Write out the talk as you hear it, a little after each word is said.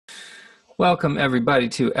Welcome, everybody,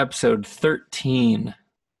 to episode 13,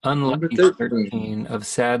 Number Unlucky 13. 13 of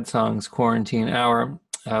Sad Songs Quarantine Hour.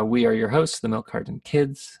 We are your hosts, the Milk Carton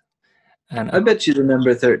Kids. And I bet you the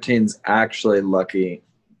number 13's actually lucky.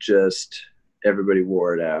 Just everybody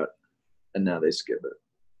wore it out, and now they skip it.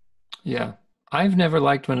 yeah, I've never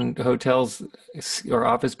liked when hotels or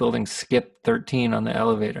office buildings skip 13 on the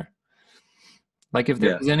elevator. Like if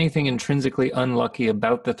there Yeah, was anything intrinsically unlucky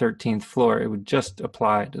about the 13th floor, it would just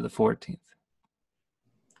apply to the 14th.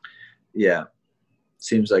 yeah.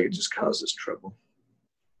 Seems like it just causes trouble.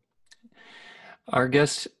 Our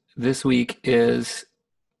guest this week is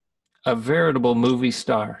a veritable movie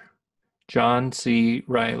star, John C.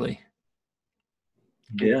 Reilly.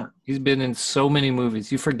 Yeah. He's been in so many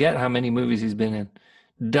movies. You forget how many movies he's been in.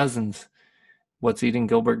 Dozens. What's Eating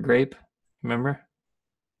Gilbert Grape? Remember?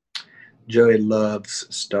 Joey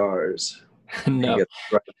loves stars. He No.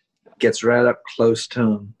 gets right up close to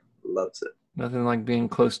them. Loves it. Nothing like being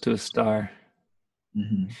close to a star.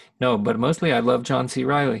 Mm-hmm. No, but mostly I love John C.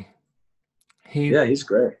 Reilly. Yeah, he's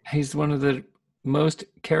great. He's one of the most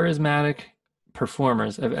charismatic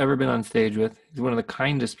performers I've ever been on stage with. He's one of the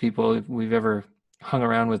kindest people we've ever hung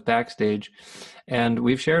around with backstage, and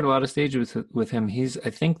we've shared a lot of stage with him. He's, I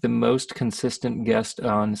think, the most consistent guest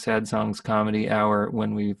on Sad Songs Comedy Hour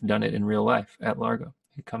when we've done it in real life at Largo.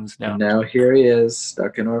 He comes down. And now here he is,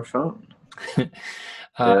 stuck in our phone.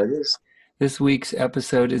 There it is. This week's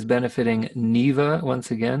episode is benefiting NIVA once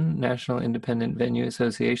again, National Independent Venue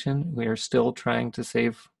Association. We are still trying to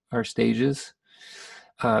save our stages.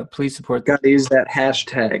 Please support. Got to use that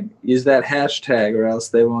hashtag. Use that hashtag, or else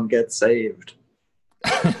they won't get saved.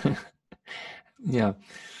 Yeah,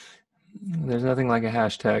 there's nothing like a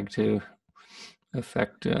hashtag to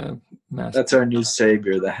affect mass. That's our new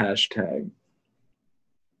savior, the hashtag.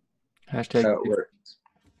 Hashtag. That's how it works.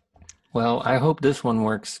 Well, I hope this one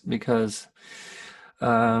works because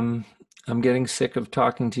I'm getting sick of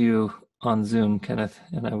talking to you on Zoom, Kenneth,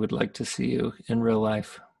 and I would like to see you in real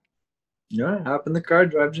life. All right, hop in the car,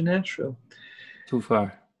 drive to Nashville. Too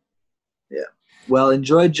far. Yeah. Well,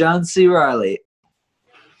 enjoy John C. Reilly.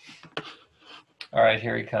 All right,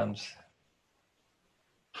 here he comes.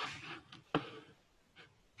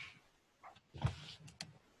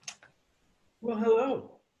 Well,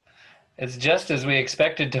 hello. It's just as we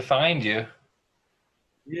expected to find you.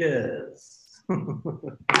 Yes.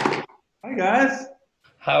 Hi, guys.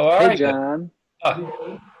 How are Hey, you? John.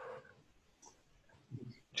 Oh.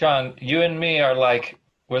 John, you and me are like,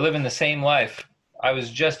 we're living the same life. I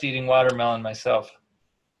was just eating watermelon myself.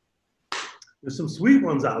 There's some sweet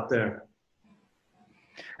ones out there.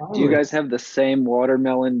 Do you guys have the same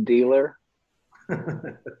watermelon dealer?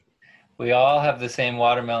 We all have the same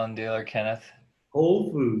watermelon dealer, Kenneth.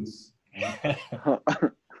 Whole Foods. Jeff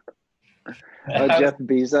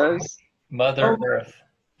Bezos? Mother Earth.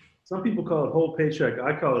 Some people call it whole paycheck.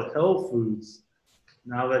 I call it Hell Foods.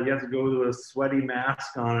 Now that you have to go with a sweaty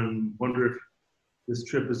mask on and wonder if this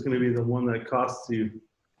trip is going to be the one that costs you.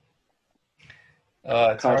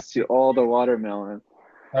 It's Costs you all the watermelon.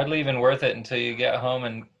 hardly even worth it until you get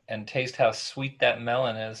home and taste how sweet that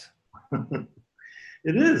melon is.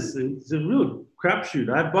 It is. It's a real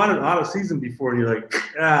crapshoot. I bought it out of season before, and you're like,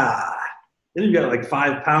 ah. Then you got like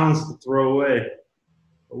 5 pounds to throw away.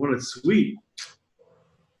 But when it's sweet,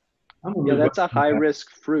 Yeah, that's a high-risk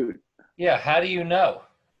fruit. Yeah, how do you know?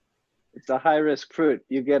 It's a high-risk fruit.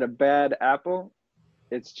 You get a bad apple,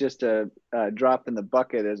 it's just a drop in the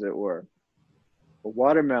bucket, as it were. A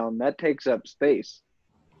watermelon, that takes up space.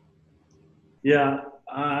 Yeah.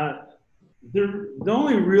 The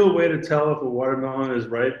only real way to tell if a watermelon is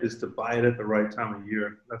ripe is to buy it at the right time of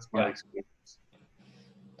year. That's my experience.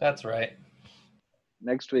 That's right.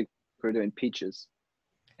 Next week, we're doing peaches.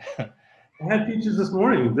 I had peaches this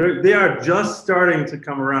morning. They are just starting to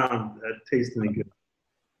come around at tasting good.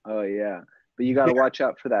 Oh, yeah. But you got to watch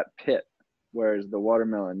out for that pit, whereas the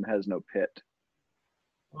watermelon has no pit.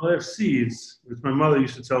 Well, they have seeds, which my mother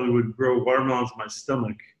used to tell me would grow watermelons in my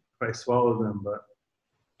stomach if I swallowed them, but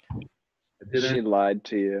I didn't. She lied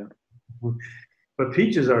to you. But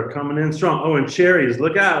peaches are coming in strong. Oh, and cherries.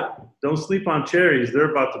 Look out. Don't sleep on cherries. They're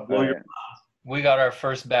about to blow your mind. We got our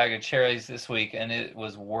first bag of cherries this week, and it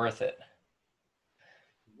was worth it.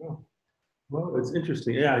 Well, it's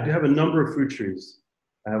interesting. Yeah, I do have a number of fruit trees.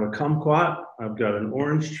 I have a kumquat. I've got an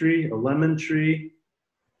orange tree, a lemon tree,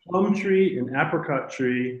 plum tree, an apricot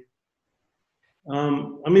tree.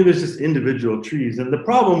 There's just individual trees. And the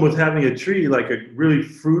problem with having a tree, like a really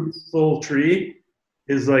fruitful tree,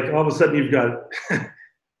 is like all of a sudden you've got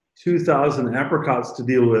 2,000 apricots to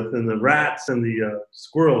deal with, and the rats and the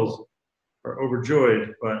squirrels are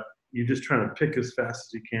overjoyed, but you're just trying to pick as fast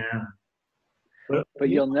as you can. But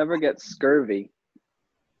you'll never get scurvy.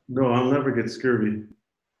 No, I'll never get scurvy.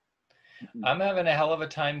 I'm having a hell of a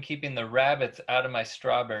time keeping the rabbits out of my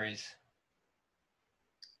strawberries.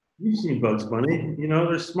 You've seen Bugs Bunny. You know,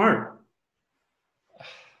 they're smart.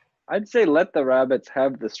 I'd say let the rabbits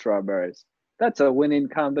have the strawberries. That's a winning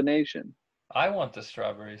combination. I want the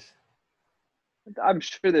strawberries. I'm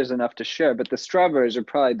sure there's enough to share, but the strawberries are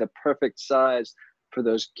probably the perfect size for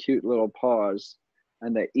those cute little paws.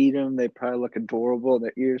 And they eat them. They probably look adorable.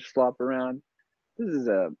 Their ears flop around.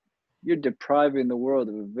 You're depriving the world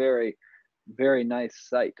of a very, very nice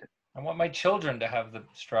sight. I want my children to have the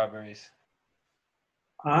strawberries.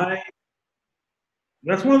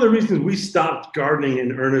 That's one of the reasons we stopped gardening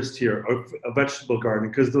in earnest here, a vegetable garden,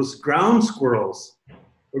 because those ground squirrels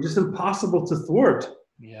are just impossible to thwart.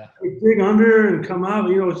 Yeah. They dig under and come out.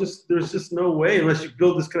 You know, there's just no way unless you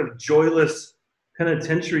build this kind of joyless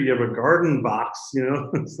penitentiary of a garden box. You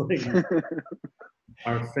know, it's like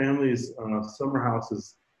our family's summer house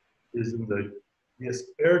is in the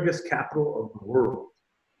asparagus capital of the world.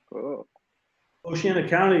 Oh. Oceana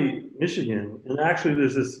County, Michigan, and actually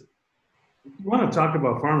there's this. If you want to talk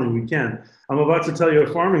about farming, we can. I'm about to tell you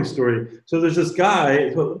a farming story. So there's this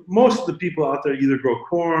guy, most of the people out there either grow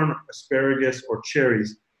corn, asparagus, or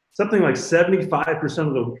cherries. Something like 75%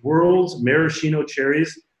 of the world's maraschino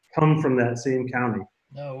cherries come from that same county.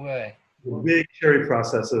 No way. A big cherry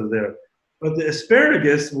processor there. But the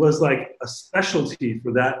asparagus was like a specialty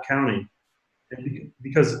for that county. And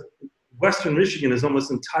because Western Michigan is almost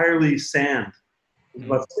entirely sand. It's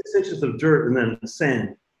about 6 inches of dirt and then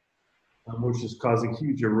sand. Which is causing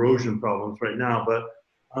huge erosion problems right now. But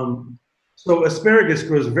so asparagus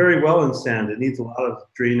grows very well in sand. It needs a lot of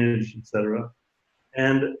drainage, etc.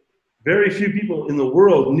 And very few people in the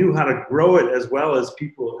world knew how to grow it as well as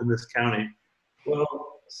people in this county.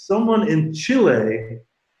 Well, someone in Chile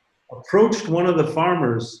approached one of the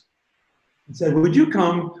farmers and said, "Would you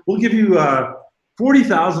come? We'll give you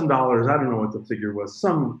 $40,000. I don't know what the figure was.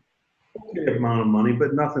 Some okay amount of money,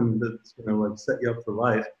 but nothing that's going to like set you up for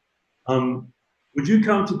life. Would you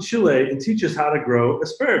come to Chile and teach us how to grow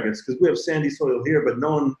asparagus? Because we have sandy soil here, but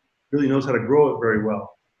no one really knows how to grow it very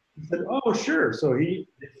well." He said, "Oh, sure." So they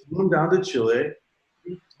flew him down to Chile.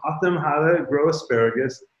 He taught them how to grow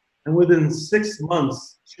asparagus. And within 6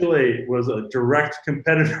 months, Chile was a direct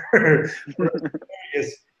competitor for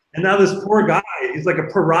asparagus. And now this poor guy, he's like a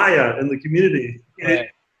pariah in the community. Right.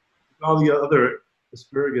 All the other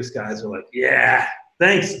asparagus guys are like, "Yeah,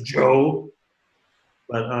 thanks, Joe."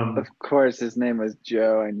 But Of course, his name was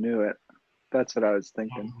Joe. I knew it. That's what I was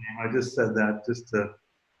thinking. I just said that just to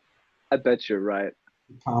I bet you're right.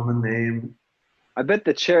 common name. I bet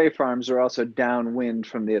the cherry farms are also downwind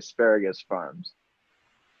from the asparagus farms.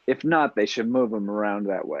 If not, they should move them around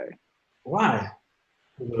that way. Why?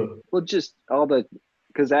 Well, just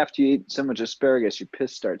because after you eat so much asparagus, your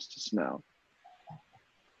piss starts to smell.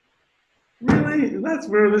 Really? That's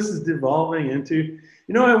where this is devolving into.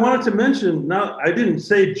 You know, I wanted to mention, now I didn't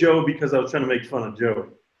say Joe because I was trying to make fun of Joe.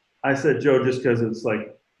 I said Joe just because it's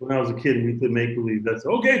like, when I was a kid, we could make believe that's,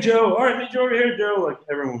 "Okay, Joe, all right, meet you over here, Joe." Like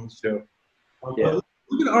everyone was Joe. Yeah.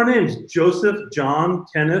 Look at our names: Joseph, John,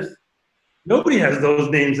 Kenneth. Nobody has those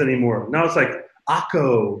names anymore. Now it's like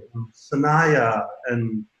Akko, Sanaya,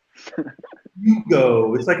 and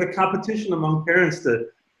Hugo. It's like a competition among parents to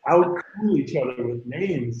out-cool each other with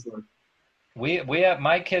names. Like, We have,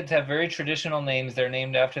 my kids have very traditional names. They're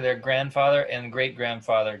named after their grandfather and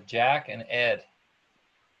great-grandfather, Jack and Ed.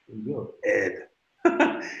 there you go, Ed.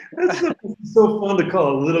 That's so fun to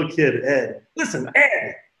call a little kid Ed. "Listen,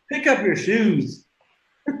 Ed, pick up your shoes."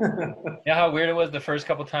 You know how weird it was the first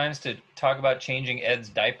couple times to talk about changing Ed's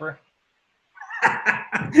diaper?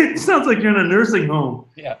 It sounds like you're in a nursing home.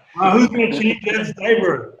 Yeah. Who's going to change Ed's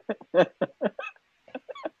diaper?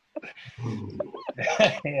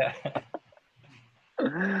 Yeah.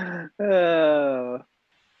 Oh.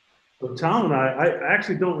 So Tom and I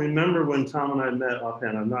actually don't remember when Tom and I met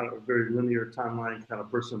offhand. I'm not a very linear timeline kind of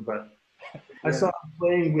person, but I saw him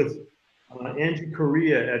playing with Angie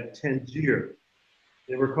Correa at Tangier.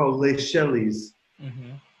 They were called Les Shellys.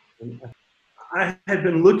 Mm-hmm. I had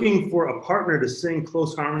been looking for a partner to sing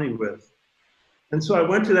close harmony with. And so I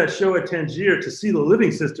went to that show at Tangier to see the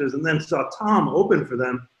Living Sisters and then saw Tom open for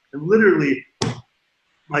them. And literally,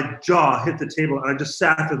 my jaw hit the table. And I just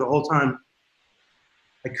sat there the whole time.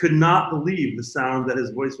 I could not believe the sound that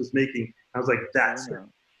his voice was making. I was like, that's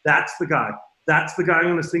the guy. That's the guy I'm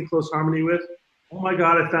going to sing close harmony with. Oh my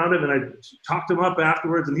God, I found him. And I talked him up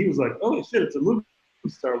afterwards. And he was like, "Oh shit, it's a movie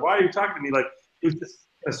star. Why are you talking to me?" Like, it was just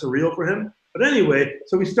surreal for him. But anyway,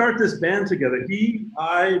 so we start this band together. He,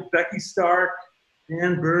 I, Becky Stark,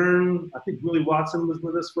 Dan Byrne, I think Willie Watson was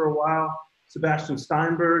with us for a while, Sebastian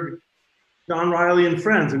Steinberg, John Reilly and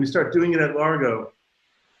friends, and we start doing it at Largo.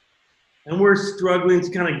 And we're struggling to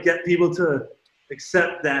kind of get people to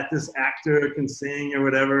accept that this actor can sing or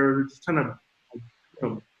whatever. We're just trying to, you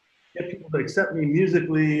know, get people to accept me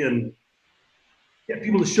musically and get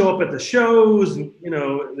people to show up at the shows. And, you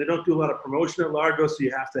know, they don't do a lot of promotion at Largo, so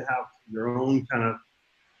you have to have your own kind of,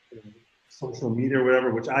 you know, social media or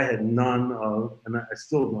whatever, which I had none of, and I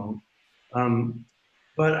still don't.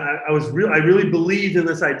 But I really believed in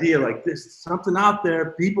this idea, like there's something out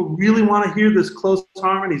there. People really want to hear this close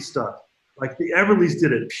harmony stuff. Like the Everlys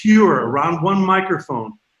did it, pure, around one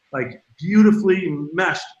microphone, like beautifully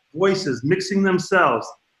meshed voices, mixing themselves.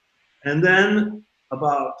 And then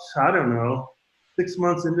about, I don't know, 6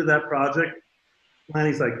 months into that project,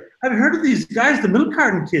 Lanny's like, I've heard of these guys, the Milk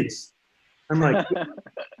Carton Kids. I'm like,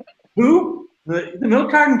 who? The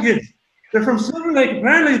Milk Carton Kids. They're from Silver Lake.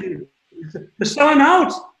 Apparently, they're selling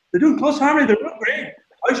out. They're doing close harmony. They're real great.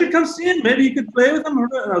 I should come see them. Maybe you could play with them. And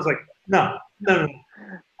I was like, no.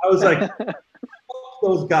 I was like, fuck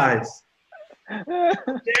those guys. Dare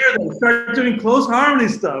them. Start doing close harmony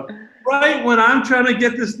stuff. Right when I'm trying to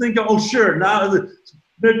get this thing going, oh, sure. Now the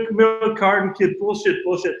Milk Carton Kid, bullshit.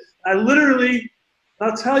 I literally,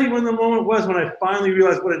 I'll tell you when the moment was when I finally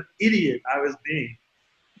realized what an idiot I was being.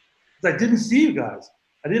 I didn't see you guys.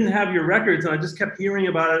 I didn't have your records, and I just kept hearing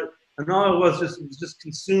about it. And all it was just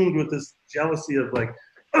consumed with this jealousy of like,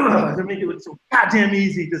 they're making it look so goddamn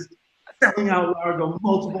easy, just selling out Largo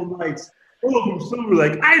multiple nights. Oh, from Silver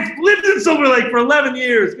Lake. I've lived in Silver Lake for 11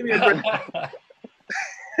 years. Give me a break.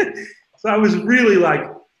 So I was really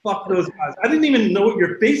like, fuck those guys. I didn't even know what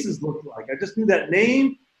your faces looked like. I just knew that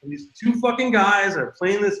name, and these two fucking guys are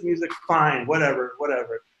playing this music. Fine, whatever.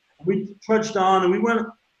 And we trudged on, and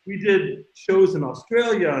we did shows in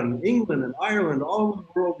Australia and England and Ireland, all over the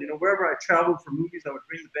world. You know, wherever I traveled for movies, I would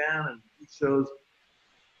bring the band and do shows.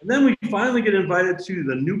 And then we finally get invited to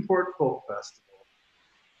the Newport Folk Festival.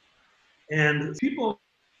 And people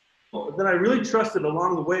that I really trusted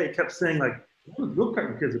along the way kept saying, like, those Milk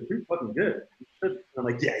Carton Kids are pretty fucking good. And I'm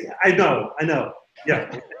like, yeah, I know. Yeah,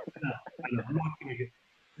 I know. I'm not gonna get.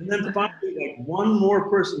 And then finally, like, one more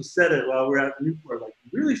person said it while we were at Newport, like,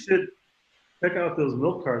 you really should check out those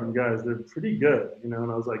Milk Carton guys. They're pretty good, you know.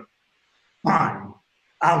 And I was like, fine,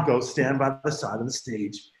 I'll go stand by the side of the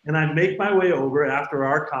stage. And I make my way over after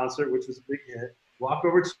our concert, which was a big hit, walk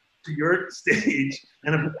over to your stage,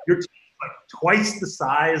 and your team's like twice the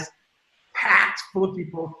size, packed full of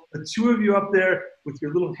people. The two of you up there with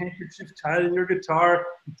your little handkerchief tied in your guitar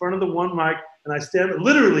in front of the one mic, and I stand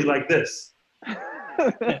literally like this.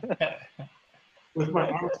 With my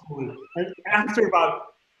arms folded. And after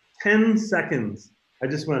about 10 seconds, I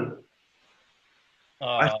just went,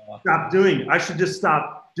 I should just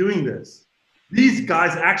stop doing this. These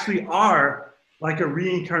guys actually are like a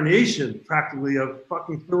reincarnation, practically, of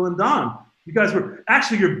fucking Phil and Don. You guys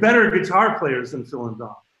you're better guitar players than Phil and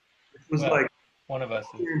Don. It was like, one of us.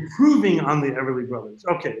 You're improving on the Everly Brothers.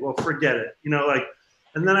 Okay, well, forget it. You know, like,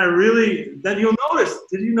 and then then you'll notice,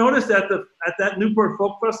 did you notice at that Newport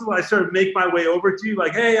Folk Festival, I started to make my way over to you,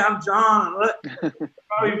 like, hey, I'm John.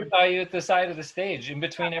 I saw you at the side of the stage. In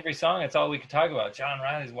between every song, it's all we could talk about. John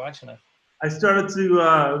Reilly's watching us. I started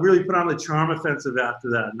to really put on the charm offensive after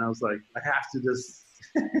that, and I was like, I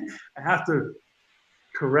have to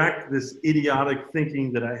correct this idiotic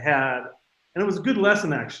thinking that I had. And it was a good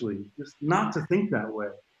lesson, actually, just not to think that way.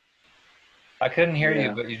 I couldn't hear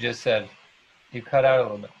you, but you just said, you cut out a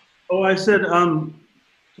little bit. Oh, I said,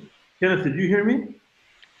 Kenneth, did you hear me?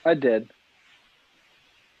 I did.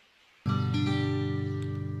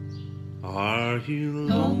 Are you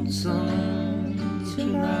lonesome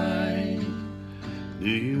tonight? Do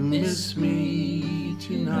you miss me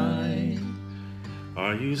tonight?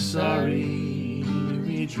 Are you sorry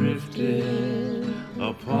we drifted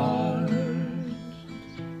apart?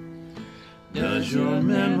 Does your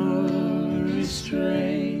memory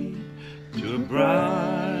stray to a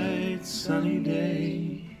bright sunny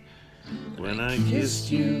day when I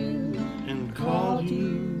kissed you and called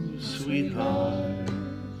you sweetheart?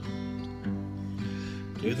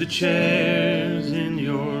 Do the chairs in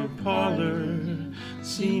your parlor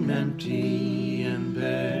seem empty and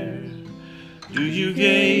bare? Do you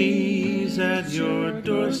gaze at your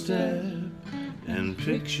doorstep and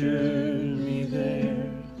picture me there?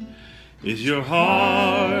 Is your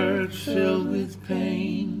heart filled with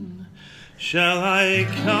pain? Shall I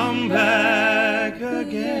come back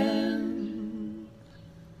again?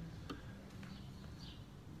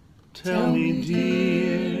 Tell me,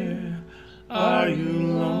 dear, are you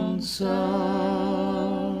lonesome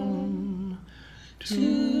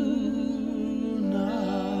to